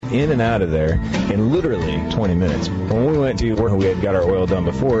in and out of there in literally 20 minutes. When we went to where we had got our oil done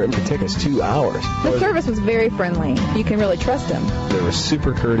before, it could take us 2 hours. The service was very friendly. You can really trust them. They were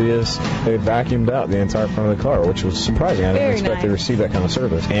super courteous. They vacuumed out the entire front of the car, which was surprising. I didn't expect to receive that kind of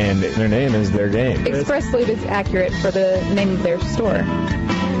service. And their name is their game. Express Lube is accurate for the name of their store.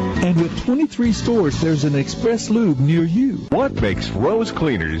 And with 23 stores, there's an Express Lube near you. What makes Rose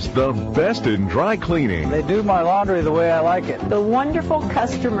Cleaners the best in dry cleaning? They do my laundry the way I like it. The wonderful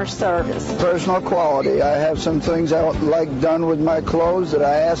customer service. Personal quality. I have some things I like done with my clothes that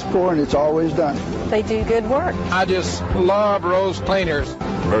I ask for, and it's always done. They do good work. I just love Rose Cleaners.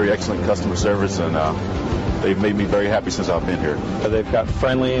 Very excellent customer service, and they've made me very happy since I've been here. They've got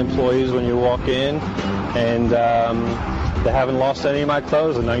friendly employees when you walk in, and they haven't lost any of my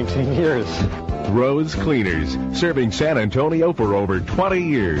clothes in 19 years. Rose Cleaners, serving San Antonio for over 20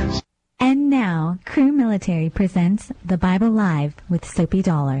 years. And now, Crew Military presents The Bible Live with Soapy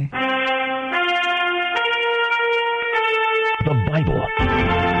Dollar. The Bible,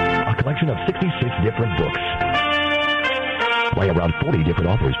 a collection of 66 different books by around 40 different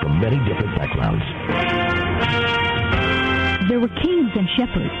authors from many different backgrounds. There were kings and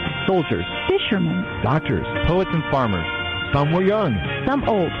shepherds, soldiers, fishermen, doctors, poets and farmers. Some were young, some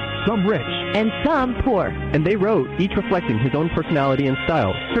old, some rich, and some poor. And they wrote, each reflecting his own personality and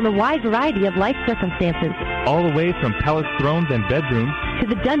style, from a wide variety of life circumstances, all the way from palace thrones and bedrooms to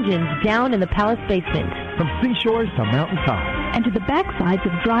the dungeons down in the palace basement, from seashores to mountaintops, and to the backsides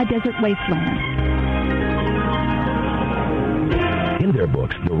of dry desert wastelands. In their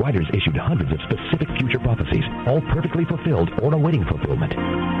books, the writers issued hundreds of specific future prophecies, all perfectly fulfilled or awaiting fulfillment.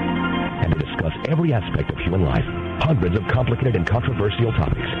 And they discuss every aspect of human life, hundreds of complicated and controversial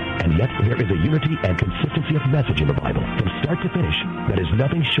topics. And yet, there is a unity and consistency of message in the Bible, from start to finish, that is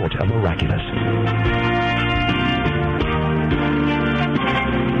nothing short of miraculous.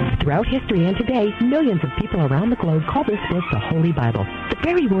 Throughout history and today, millions of people around the globe call this book the Holy Bible, the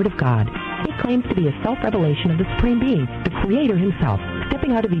very Word of God. It claims to be a self-revelation of the Supreme Being, the Creator Himself,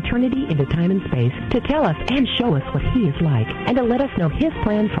 stepping out of eternity into time and space to tell us and show us what He is like, and to let us know His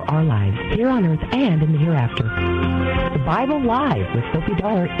plan for our lives, here on earth and in the hereafter. The Bible Live with Soapy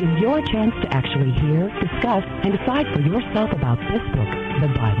Dollar is your chance to actually hear, discuss, and decide for yourself about this book, the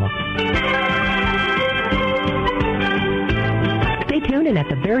Bible. Stay tuned, and at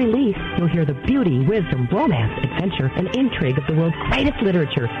the very least, you'll hear the beauty, wisdom, romance, adventure, and intrigue of the world's greatest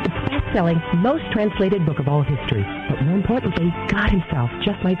literature, the best-selling, most translated book of all history. But more importantly, God Himself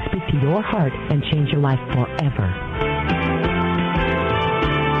just might speak to your heart and change your life forever.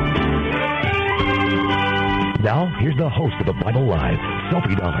 Now, here's the host of The Bible Live,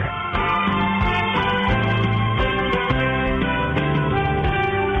 Soapy Dollar.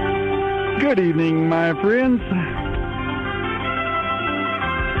 Good evening, my friends.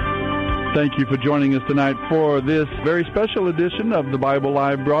 Thank you for joining us tonight for this very special edition of the Bible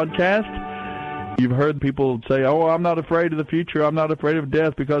Live broadcast. You've heard people say, oh, I'm not afraid of the future. I'm not afraid of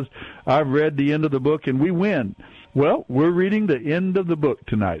death because I've read the end of the book and we win. Well, we're reading the end of the book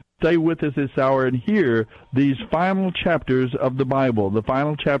tonight. Stay with us this hour and hear these final chapters of the Bible, the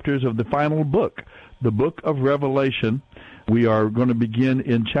final chapters of the final book, the book of Revelation. We are going to begin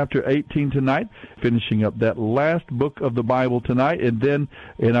in chapter 18 tonight, finishing up that last book of the Bible tonight, and then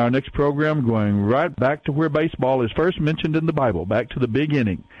in our next program, going right back to where baseball is first mentioned in the Bible, back to the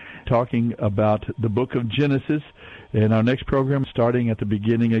beginning, talking about the book of Genesis. In our next program, starting at the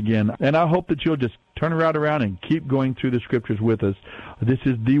beginning again. And I hope that you'll just turn right around and keep going through the Scriptures with us. This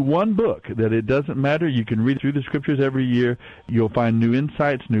is the one book that it doesn't matter. You can read through the Scriptures every year. You'll find new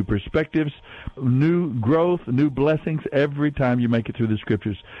insights, new perspectives, new growth, new blessings every time you make it through the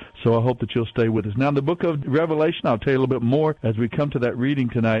Scriptures. So I hope that you'll stay with us. Now, in the book of Revelation, I'll tell you a little bit more as we come to that reading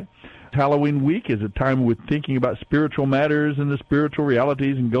tonight. Halloween week is a time we're thinking about spiritual matters and the spiritual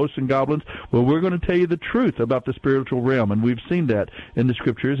realities and ghosts and goblins. Well, we're going to tell you the truth about the spiritual realm, and we've seen that in the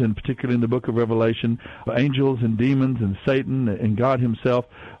Scriptures, and particularly in the book of Revelation. Angels and demons and Satan and God Himself,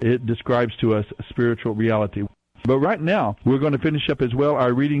 it describes to us spiritual reality. But right now, we're going to finish up as well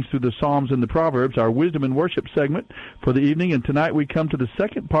our readings through the Psalms and the Proverbs, our wisdom and worship segment for the evening. And tonight we come to the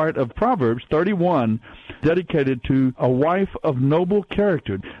second part of Proverbs 31, dedicated to a wife of noble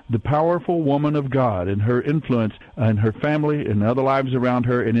character, the powerful woman of God, and her influence and her family and other lives around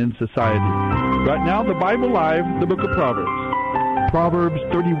her and in society. Right now, the Bible Live, the book of Proverbs. Proverbs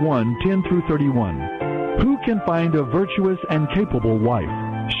 31, 10 through 31. Who can find a virtuous and capable wife?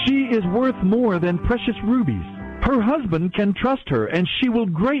 She is worth more than precious rubies. Her husband can trust her, and she will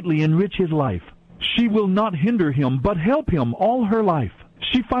greatly enrich his life. She will not hinder him, but help him all her life.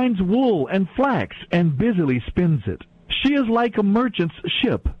 She finds wool and flax, and busily spins it. She is like a merchant's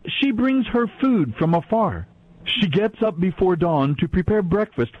ship. she brings her food from afar. She gets up before dawn to prepare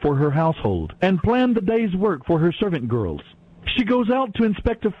breakfast for her household and plan the day's work for her servant girls. She goes out to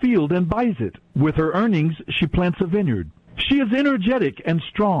inspect a field and buys it. With her earnings, she plants a vineyard. She is energetic and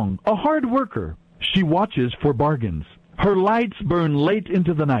strong, a hard worker. She watches for bargains. Her lights burn late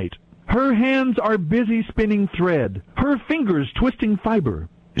into the night. Her hands are busy spinning thread, her fingers twisting fiber.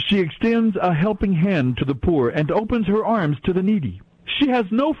 She extends a helping hand to the poor and opens her arms to the needy. She has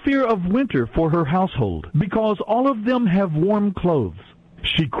no fear of winter for her household, because all of them have warm clothes.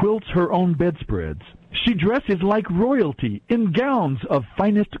 She quilts her own bedspreads. She dresses like royalty in gowns of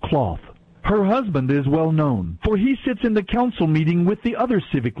finest cloth. Her husband is well known, for he sits in the council meeting with the other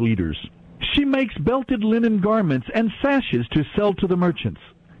civic leaders. She makes belted linen garments and sashes to sell to the merchants.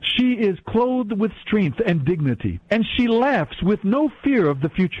 She is clothed with strength and dignity, and she laughs with no fear of the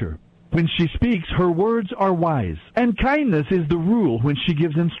future. When she speaks, her words are wise, and kindness is the rule when she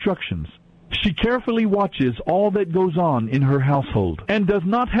gives instructions. She carefully watches all that goes on in her household, and does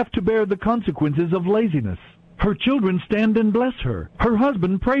not have to bear the consequences of laziness. Her children stand and bless her. Her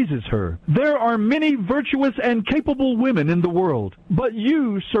husband praises her. There are many virtuous and capable women in the world, but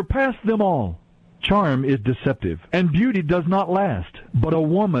you surpass them all. Charm is deceptive, and beauty does not last, but a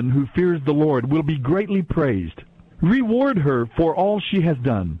woman who fears the Lord will be greatly praised. Reward her for all she has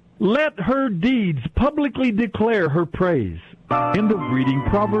done. Let her deeds publicly declare her praise. End of reading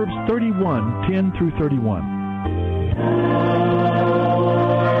Proverbs 31, 10 through 31.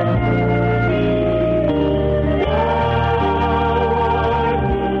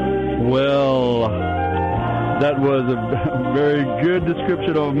 Well, that was a very good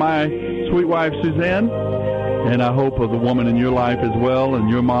description of my sweet wife, Suzanne, and I hope of the woman in your life as well, and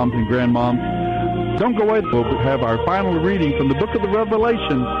your moms and grandmoms. Don't go away. We'll have our final reading from the book of the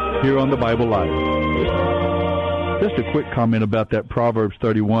Revelation here on the Bible Live. Just a quick comment about that Proverbs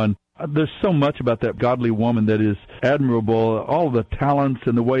 31. There's so much about that godly woman that is admirable, all the talents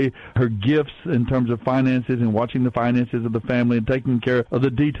and the way her gifts in terms of finances and watching the finances of the family and taking care of the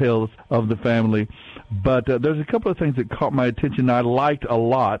details of the family. But there's a couple of things that caught my attention I liked a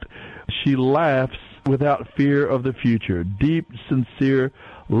lot. She laughs without fear of the future. Deep, sincere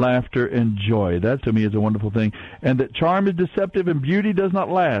laughter and joy. That to me is a wonderful thing. And that charm is deceptive and beauty does not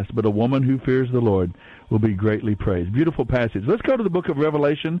last, but a woman who fears the Lord will be greatly praised. Beautiful passage. Let's go to the book of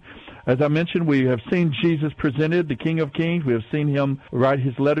Revelation. As I mentioned, we have seen Jesus presented, the King of Kings. We have seen him write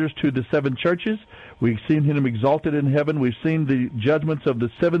his letters to the seven churches. We've seen him exalted in heaven. We've seen the judgments of the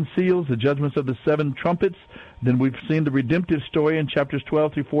seven seals, the judgments of the seven trumpets. Then we've seen the redemptive story in chapters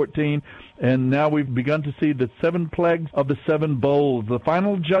 12 through 14. And now we've begun to see the seven plagues of the seven bowls. The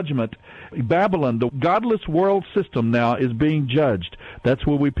final judgment, Babylon, the godless world system now is being judged. That's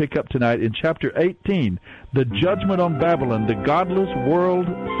where we pick up tonight in chapter 18, the judgment on Babylon, the godless world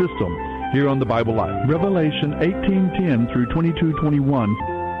system, here on the Bible Live. Revelation 18:10 through 22:21.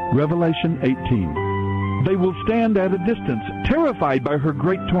 Revelation 18. They will stand at a distance, terrified by her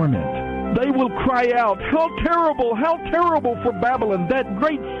great torment. They will cry out, how terrible for Babylon, that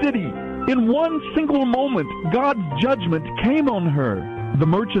great city. In one single moment, God's judgment came on her. The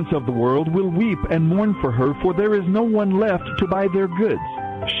merchants of the world will weep and mourn for her, for there is no one left to buy their goods.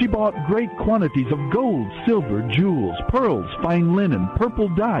 She bought great quantities of gold, silver, jewels, pearls, fine linen, purple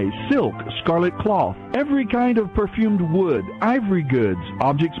dye, silk, scarlet cloth, every kind of perfumed wood, ivory goods,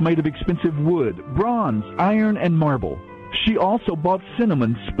 objects made of expensive wood, bronze, iron, and marble. She also bought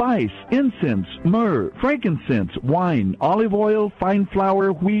cinnamon, spice, incense, myrrh, frankincense, wine, olive oil, fine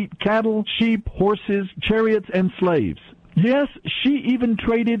flour, wheat, cattle, sheep, horses, chariots, and slaves. Yes, she even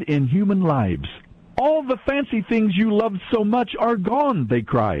traded in human lives. All the fancy things you loved so much are gone, they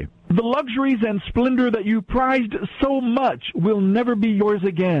cry. The luxuries and splendor that you prized so much will never be yours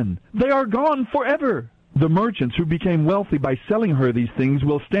again. They are gone forever. The merchants who became wealthy by selling her these things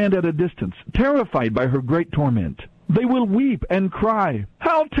will stand at a distance, terrified by her great torment. They will weep and cry,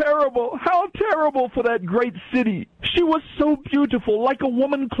 how terrible for that great city. She was so beautiful, like a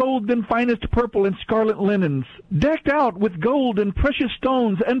woman clothed in finest purple and scarlet linens, decked out with gold and precious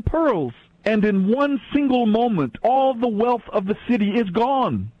stones and pearls. And in one single moment, all the wealth of the city is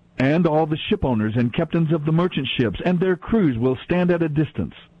gone. And all the ship owners and captains of the merchant ships and their crews will stand at a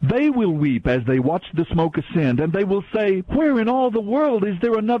distance. They will weep as they watch the smoke ascend, and they will say, where in all the world is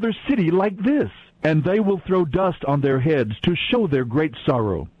there another city like this? And they will throw dust on their heads to show their great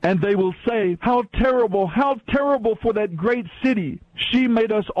sorrow. And they will say, how terrible for that great city. She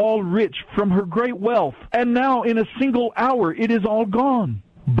made us all rich from her great wealth, and now in a single hour it is all gone.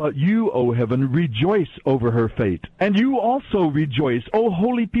 But you, O heaven, rejoice over her fate. And you also rejoice, O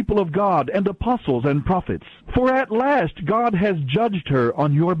holy people of God, and apostles and prophets. For at last God has judged her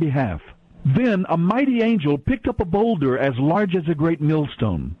on your behalf. Then a mighty angel picked up a boulder as large as a great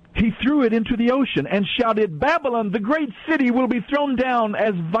millstone. He threw it into the ocean and shouted, Babylon, the great city, will be thrown down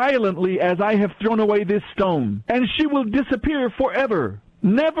as violently as I have thrown away this stone, and she will disappear forever.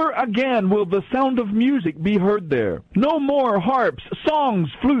 Never again will the sound of music be heard there. No more harps, songs,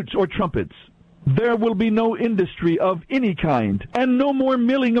 flutes, or trumpets. There will be no industry of any kind, and no more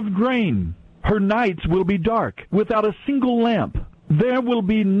milling of grain. Her nights will be dark, without a single lamp. There will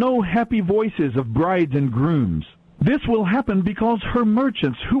be no happy voices of brides and grooms. This will happen because her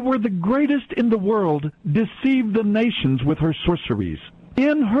merchants, who were the greatest in the world, deceived the nations with her sorceries.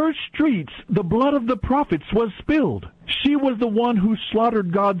 In her streets, the blood of the prophets was spilled. She was the one who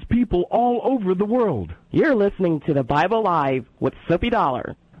slaughtered God's people all over the world. You're listening to the Bible Live with Soapy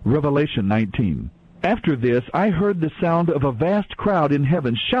Dollar. Revelation 19. After this, I heard the sound of a vast crowd in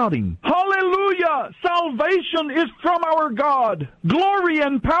heaven shouting, Hallelujah! Salvation is from our God. Glory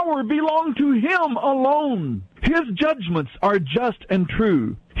and power belong to Him alone. His judgments are just and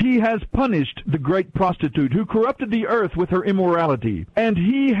true. He has punished the great prostitute who corrupted the earth with her immorality, and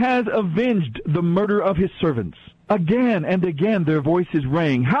He has avenged the murder of His servants. Again and again their voices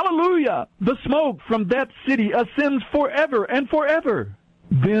rang, Hallelujah! The smoke from that city ascends forever and forever.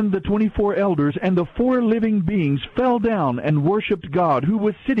 Then the 24 elders and the 4 living beings fell down and worshipped God who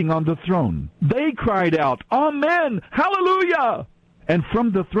was sitting on the throne. They cried out, Amen! Hallelujah! And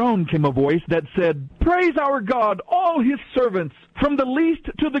from the throne came a voice that said, Praise our God, all His servants, from the least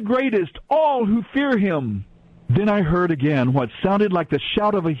to the greatest, all who fear Him. Then I heard again what sounded like the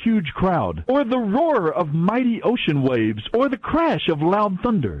shout of a huge crowd, or the roar of mighty ocean waves, or the crash of loud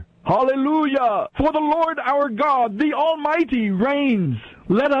thunder. Hallelujah! For the Lord our God, the Almighty, reigns.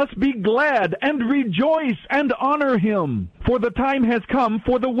 Let us be glad and rejoice and honor Him. For the time has come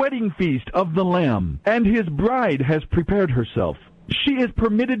for the wedding feast of the Lamb, and His bride has prepared herself. She is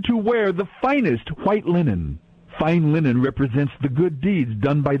permitted to wear the finest white linen. Fine linen represents the good deeds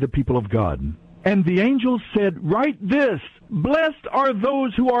done by the people of God. And the angel said, Write this, Blessed are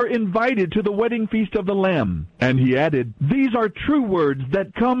those who are invited to the wedding feast of the Lamb. And he added, These are true words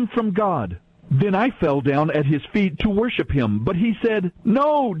that come from God. Then I fell down at his feet to worship him, but he said,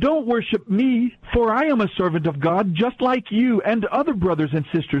 No, don't worship me, for I am a servant of God just like you and other brothers and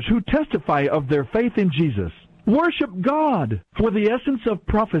sisters who testify of their faith in Jesus. Worship God, for the essence of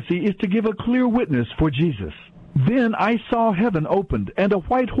prophecy is to give a clear witness for Jesus. Then I saw heaven opened, and a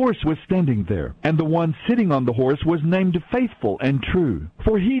white horse was standing there, and the one sitting on the horse was named Faithful and True,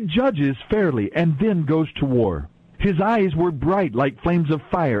 for he judges fairly and then goes to war. His eyes were bright like flames of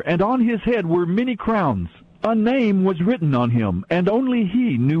fire, and on his head were many crowns. A name was written on him, and only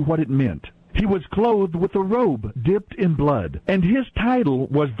he knew what it meant. He was clothed with a robe dipped in blood, and his title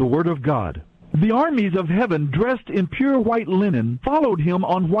was the Word of God. The armies of heaven, dressed in pure white linen, followed him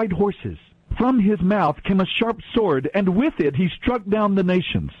on white horses. From his mouth came a sharp sword, and with it he struck down the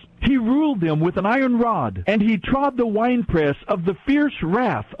nations. He ruled them with an iron rod, and he trod the winepress of the fierce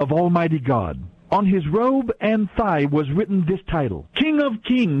wrath of Almighty God. On his robe and thigh was written this title, King of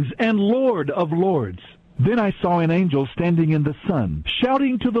Kings and Lord of Lords. Then I saw an angel standing in the sun,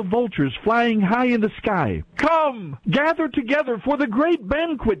 shouting to the vultures flying high in the sky, Come, gather together for the great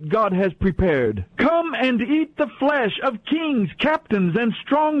banquet God has prepared. Come and eat the flesh of kings, captains, and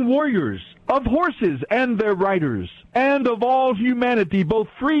strong warriors, of horses and their riders, and of all humanity, both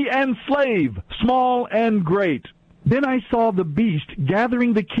free and slave, small and great. Then I saw the beast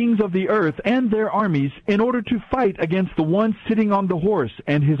gathering the kings of the earth and their armies in order to fight against the one sitting on the horse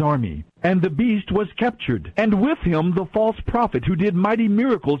and his army. And the beast was captured, and with him the false prophet who did mighty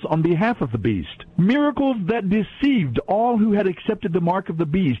miracles on behalf of the beast, miracles that deceived all who had accepted the mark of the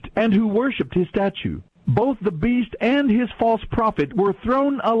beast and who worshipped his statue. Both the beast and his false prophet were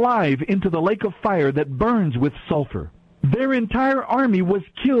thrown alive into the lake of fire that burns with sulfur. Their entire army was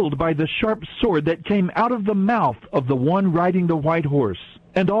killed by the sharp sword that came out of the mouth of the one riding the white horse,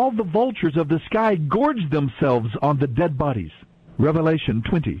 and all the vultures of the sky gorged themselves on the dead bodies. Revelation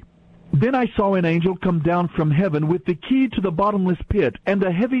 20. Then I saw an angel come down from heaven with the key to the bottomless pit and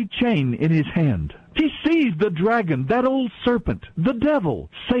a heavy chain in his hand. He seized the dragon, that old serpent, the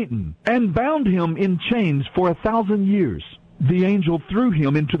devil, Satan, and bound him in chains for 1,000 years. The angel threw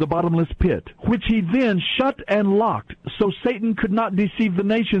him into the bottomless pit, which he then shut and locked, so Satan could not deceive the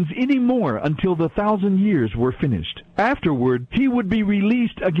nations any more until the 1,000 years were finished. Afterward, he would be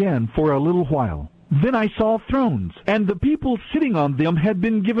released again for a little while. Then I saw thrones, and the people sitting on them had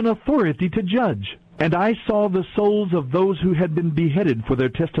been given authority to judge. And I saw the souls of those who had been beheaded for their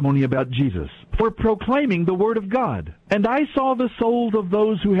testimony about Jesus, for proclaiming the word of God. And I saw the souls of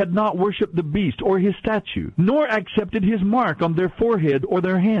those who had not worshipped the beast or his statue, nor accepted his mark on their forehead or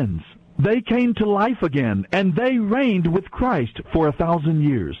their hands. They came to life again, and they reigned with Christ for 1,000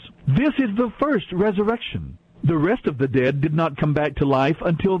 years. This is the first resurrection. The rest of the dead did not come back to life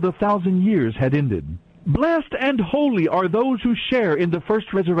until the 1,000 years had ended. Blessed and holy are those who share in the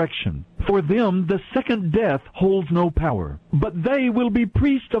first resurrection. For them the second death holds no power. But they will be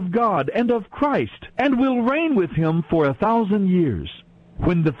priests of God and of Christ, and will reign with him for 1,000 years.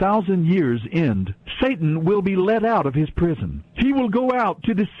 When the 1,000 years end, Satan will be let out of his prison. He will go out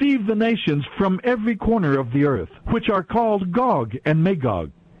to deceive the nations from every corner of the earth, which are called Gog and Magog.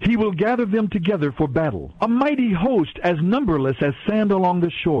 He will gather them together for battle, a mighty host as numberless as sand along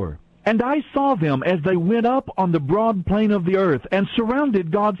the shore. And I saw them as they went up on the broad plain of the earth and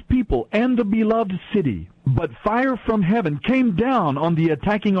surrounded God's people and the beloved city. But fire from heaven came down on the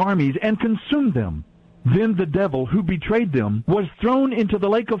attacking armies and consumed them. Then the devil who betrayed them was thrown into the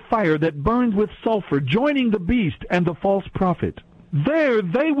lake of fire that burns with sulfur, joining the beast and the false prophet. There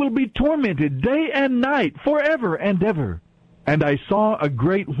they will be tormented day and night forever and ever. And I saw a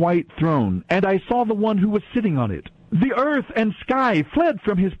great white throne, and I saw the one who was sitting on it. The earth and sky fled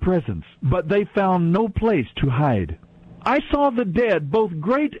from his presence, but they found no place to hide. I saw the dead, both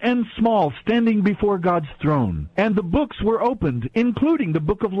great and small, standing before God's throne, and the books were opened, including the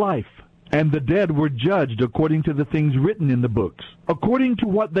book of life. And the dead were judged according to the things written in the books, according to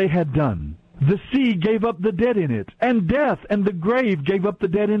what they had done. The sea gave up the dead in it, and death and the grave gave up the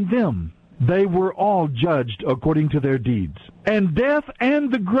dead in them. They were all judged according to their deeds. And death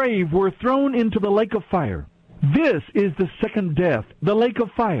and the grave were thrown into the lake of fire. This is the second death, the lake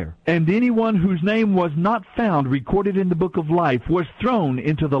of fire. And anyone whose name was not found recorded in the book of life was thrown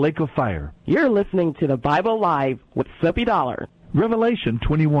into the lake of fire. You're listening to the Bible Live with Soapy Dollar. Revelation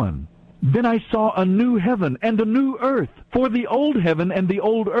 21. Then I saw a new heaven and a new earth, for the old heaven and the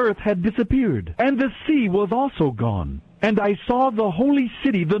old earth had disappeared, and the sea was also gone. And I saw the holy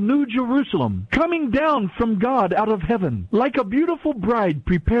city, the new Jerusalem, coming down from God out of heaven, like a beautiful bride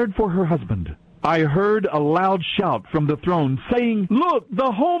prepared for her husband. I heard a loud shout from the throne, saying, Look,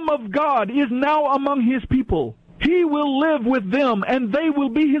 the home of God is now among his people. He will live with them, and they will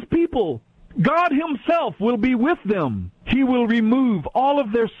be his people. God himself will be with them. He will remove all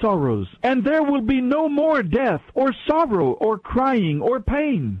of their sorrows, and there will be no more death, or sorrow, or crying, or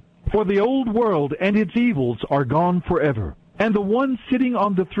pain. For the old world and its evils are gone forever. And the one sitting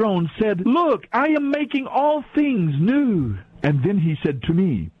on the throne said, Look, I am making all things new. And then he said to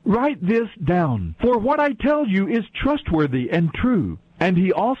me, Write this down, for what I tell you is trustworthy and true. And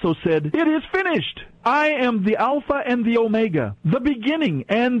he also said, It is finished. I am the Alpha and the Omega, the beginning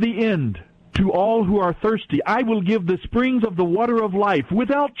and the end. To all who are thirsty, I will give the springs of the water of life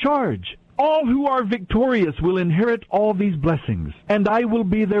without charge. All who are victorious will inherit all these blessings, and I will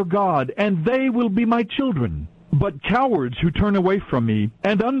be their God, and they will be my children. But cowards who turn away from me,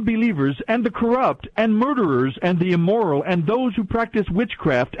 and unbelievers, and the corrupt, and murderers, and the immoral, and those who practice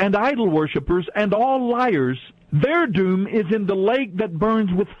witchcraft, and idol worshippers, and all liars, their doom is in the lake that burns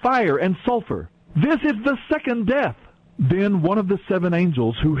with fire and sulfur. This is the second death. Then one of the 7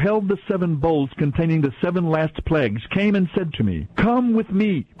 angels who held the 7 bowls containing the 7 last plagues came and said to me, Come with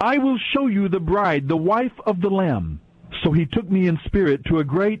me, I will show you the bride, the wife of the Lamb. So he took me in spirit to a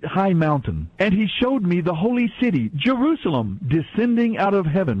great high mountain, and he showed me the holy city, Jerusalem, descending out of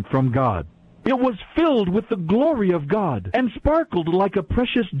heaven from God. It was filled with the glory of God, and sparkled like a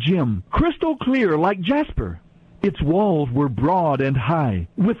precious gem, crystal clear like jasper. Its walls were broad and high,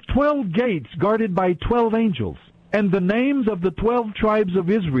 with 12 gates guarded by 12 angels. And the names of the 12 tribes of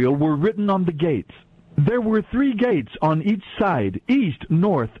Israel were written on the gates. There were 3 gates on each side, east,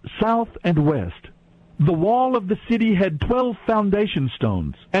 north, south, and west. The wall of the city had 12 foundation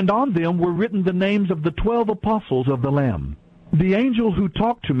stones, and on them were written the names of the 12 apostles of the Lamb. The angel who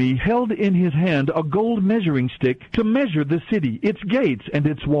talked to me held in his hand a gold measuring stick to measure the city, its gates, and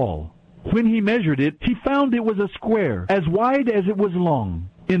its wall. When he measured it, he found it was a square, as wide as it was long.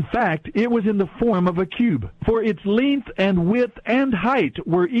 In fact, it was in the form of a cube, for its length and width and height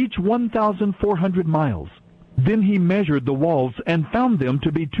were each 1,400 miles. Then he measured the walls and found them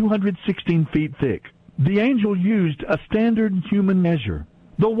to be 216 feet thick. The angel used a standard human measure.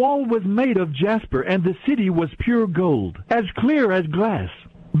 The wall was made of jasper, and the city was pure gold, as clear as glass.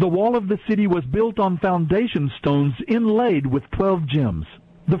 The wall of the city was built on foundation stones inlaid with 12 gems.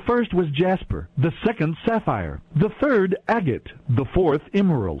 The first was jasper, the second sapphire, the third agate, the fourth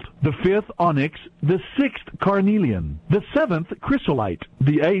emerald, the fifth onyx, the sixth carnelian, the seventh chrysolite,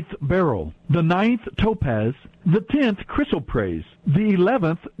 the eighth beryl, the ninth topaz, the 10th chrysoprase, the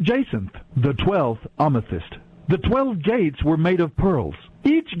 11th jacinth, the 12th amethyst. The 12 gates were made of pearls,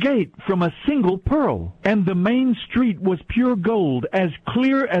 each gate from a single pearl, and the main street was pure gold, as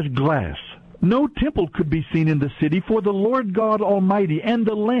clear as glass. No temple could be seen in the city, for the Lord God Almighty and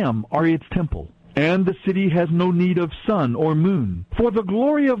the Lamb are its temple. And the city has no need of sun or moon, for the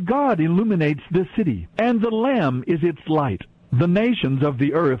glory of God illuminates the city, and the Lamb is its light. The nations of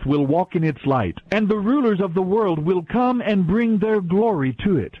the earth will walk in its light, and the rulers of the world will come and bring their glory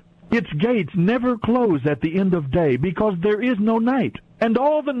to it. Its gates never close at the end of day, because there is no night, and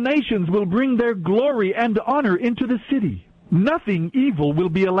all the nations will bring their glory and honor into the city. Nothing evil will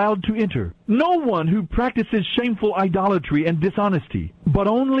be allowed to enter. No one who practices shameful idolatry and dishonesty, but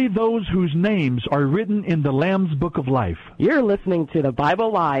only those whose names are written in the Lamb's Book of Life. You're listening to the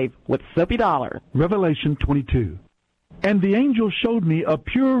Bible Live with Soapy Dollar. Revelation 22. And the angel showed me a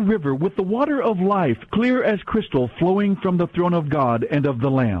pure river with the water of life, clear as crystal, flowing from the throne of God and of the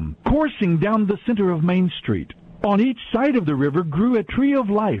Lamb, coursing down the center of Main Street. On each side of the river grew a tree of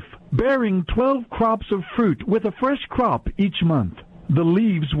life, bearing 12 crops of fruit, with a fresh crop each month. The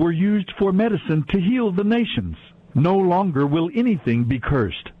leaves were used for medicine to heal the nations. No longer will anything be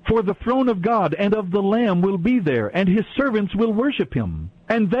cursed, for the throne of God and of the Lamb will be there, and his servants will worship him.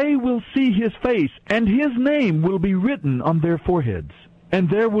 And they will see his face, and his name will be written on their foreheads. And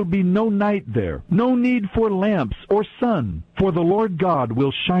there will be no night there, no need for lamps or sun, for the Lord God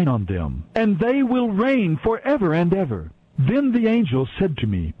will shine on them, and they will reign forever and ever. Then the angel said to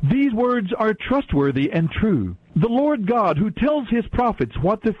me, These words are trustworthy and true. The Lord God, who tells his prophets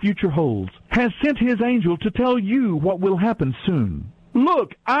what the future holds, has sent his angel to tell you what will happen soon.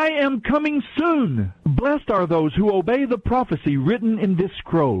 Look, I am coming soon. Blessed are those who obey the prophecy written in this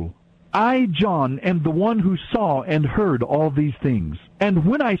scroll. I, John, am the one who saw and heard all these things. And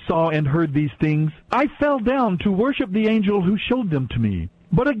when I saw and heard these things, I fell down to worship the angel who showed them to me.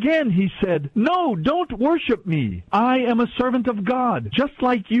 But again he said, No, don't worship me. I am a servant of God, just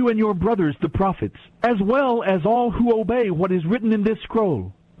like you and your brothers the prophets, as well as all who obey what is written in this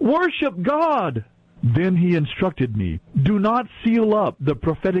scroll. Worship God! Then he instructed me, Do not seal up the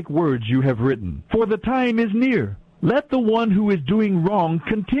prophetic words you have written, for the time is near. Let the one who is doing wrong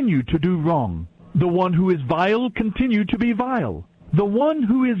continue to do wrong. The one who is vile continue to be vile. The one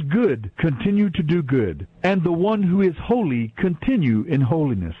who is good continue to do good. And the one who is holy continue in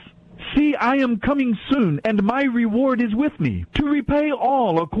holiness. See, I am coming soon, and my reward is with me, to repay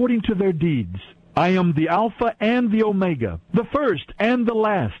all according to their deeds. I am the Alpha and the Omega, the first and the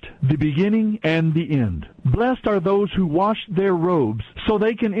last, the beginning and the end. Blessed are those who wash their robes, so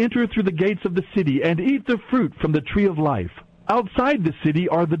they can enter through the gates of the city and eat the fruit from the tree of life. Outside the city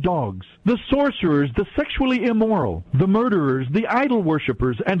are the dogs, the sorcerers, the sexually immoral, the murderers, the idol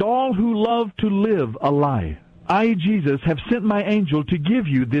worshippers, and all who love to live a lie. I, Jesus, have sent my angel to give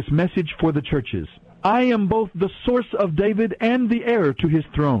you this message for the churches. I am both the source of David and the heir to his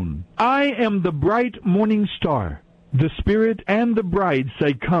throne. I am the bright morning star. The Spirit and the bride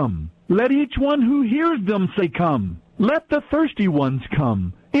say, Come. Let each one who hears them say, Come. Let the thirsty ones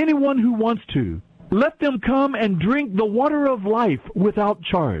come, anyone who wants to. Let them come and drink the water of life without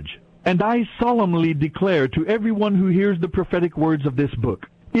charge. And I solemnly declare to everyone who hears the prophetic words of this book,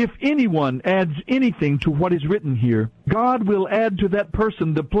 if anyone adds anything to what is written here, God will add to that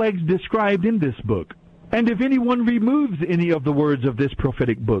person the plagues described in this book. And if anyone removes any of the words of this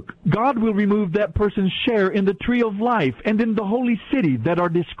prophetic book, God will remove that person's share in the tree of life and in the holy city that are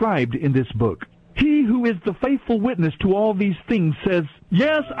described in this book. He who is the faithful witness to all these things says,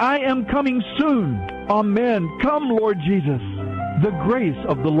 Yes, I am coming soon. Amen. Come, Lord Jesus. The grace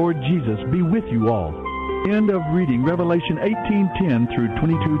of the Lord Jesus be with you all. End of reading Revelation 18:10 through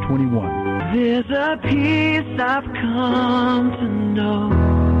 22:21. There's a peace I've come to know,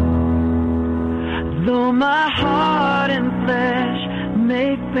 though my heart and flesh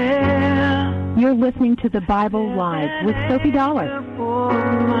may fail. You're listening to the Bible Live with Soapy Dollar. For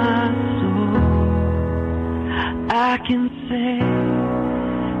my soul, I can say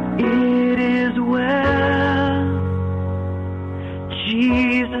it is well.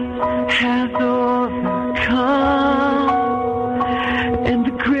 Jesus has overcome, and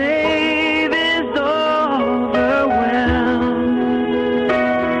the grave is overwhelmed.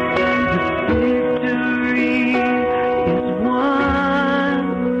 The victory is won.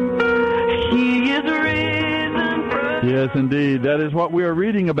 He is risen from... Yes, indeed. That is what we are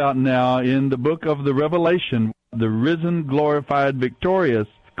reading about now in the book of the Revelation. the risen, glorified, victorious,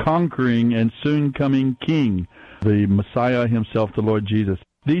 conquering, and soon-coming King, the Messiah himself, the Lord Jesus.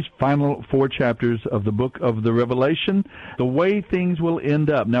 These final 4 chapters of the book of the Revelation, the way things will end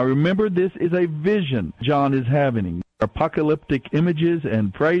up. Now remember, this is a vision John is having. Apocalyptic images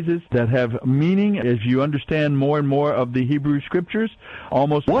and phrases that have meaning as you understand more and more of the Hebrew Scriptures.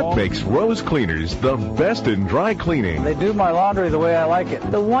 What makes Rose Cleaners the best in dry cleaning? They do my laundry the way I like it.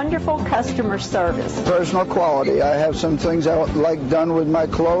 The wonderful customer service. Personal quality. I have some things I like done with my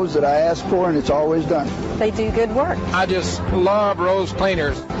clothes that I ask for, and it's always done. They do good work. I just love Rose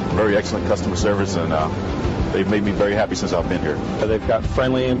Cleaners. Very excellent customer service, and they've made me very happy since I've been here. They've got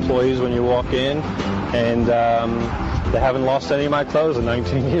friendly employees when you walk in, and they haven't lost any of my clothes in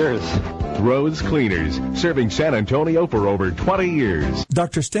 19 years. Rose Cleaners, serving San Antonio for over 20 years.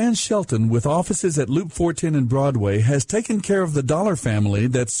 Dr. Stan Shelton, with offices at Loop 410 and Broadway, has taken care of the Dollar family,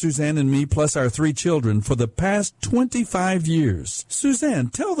 that's Suzanne and me plus our 3 children, for the past 25 years. Suzanne,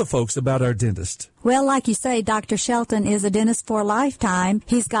 tell the folks about our dentist. Well, like you say, Dr. Shelton is a dentist for a lifetime.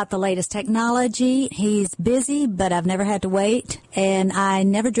 He's got the latest technology. He's busy, but I've never had to wait. And I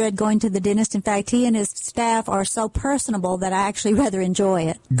never dread going to the dentist. In fact, he and his staff are so personable that I actually rather enjoy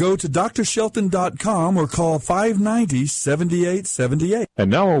it. Go to drshelton.com or call 590-7878.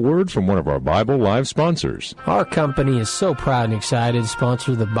 And now a word from one of our Bible Live sponsors. Our company is so proud and excited to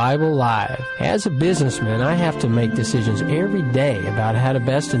sponsor the Bible Live. As a businessman, I have to make decisions every day about how to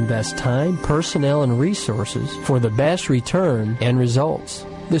best invest time, personnel, and resources for the best return and results.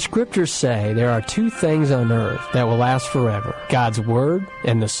 The scriptures say there are 2 things on earth that will last forever: God's Word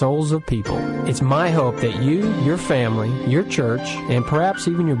and the souls of people. It's my hope that you, your family, your church, and perhaps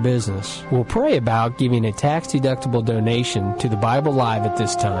even your business will pray about giving a tax-deductible donation to the Bible Live at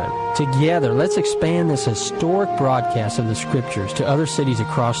this time. Together, let's expand this historic broadcast of the scriptures to other cities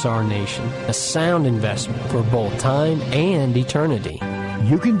across our nation. A sound investment for both time and eternity.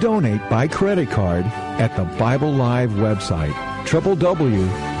 You can donate by credit card at the Bible Live website,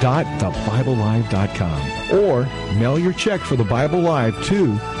 www.thebiblelive.com, or mail your check for the Bible Live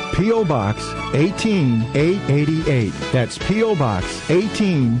to P.O. Box 18888. That's P.O. Box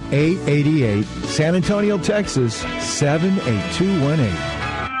 18888, San Antonio, Texas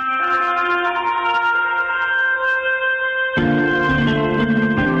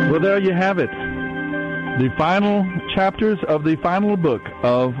 78218. Well, there you have it. The final chapters of the final book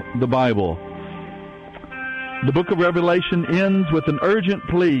of the Bible. The book of Revelation ends with an urgent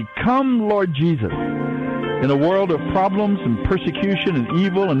plea, "Come, Lord Jesus." In a world of problems and persecution and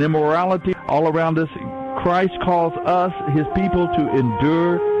evil and immorality all around us, Christ calls us, his people, to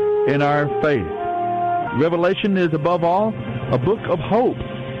endure in our faith. Revelation is, above all, a book of hope.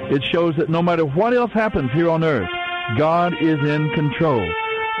 It shows that no matter what else happens here on earth, God is in control.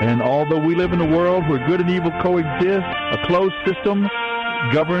 And although we live in a world where good and evil coexist, a closed system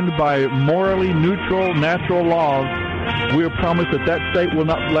governed by morally neutral natural laws, we are promised that that state will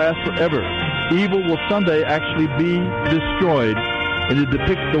not last forever. Evil will someday actually be destroyed, and it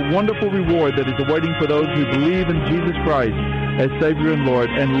depicts the wonderful reward that is awaiting for those who believe in Jesus Christ as Savior and Lord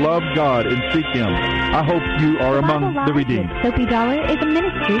and love God and seek Him. I hope you are among the redeemed. Soapy Dollar is a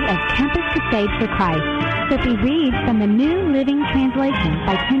ministry of Campus Crusade for Christ. Soapy reads from the New Living Translation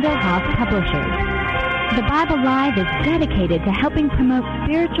by Tyndale House Publishers. The Bible Live is dedicated to helping promote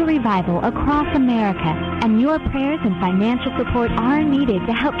spiritual revival across America, and your prayers and financial support are needed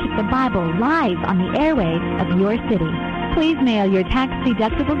to help keep the Bible live on the airwaves of your city. Please mail your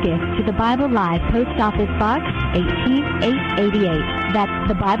tax-deductible gift to the Bible Live Post Office Box 18888. That's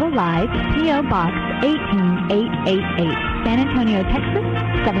the Bible Live, P.O. Box 18888, San Antonio, Texas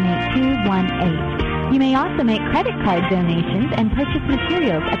 78218. You may also make credit card donations and purchase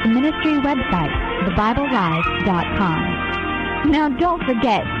materials at the ministry website, thebiblelive.com. Now don't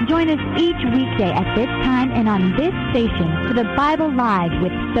forget, join us each weekday at this time and on this station for the Bible Live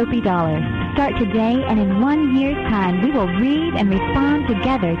with Soapy Dollar. Start today, and in 1 year's time, we will read and respond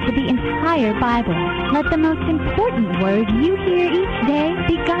together to the entire Bible. Let the most important word you hear each day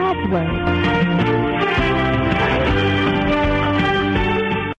be God's Word.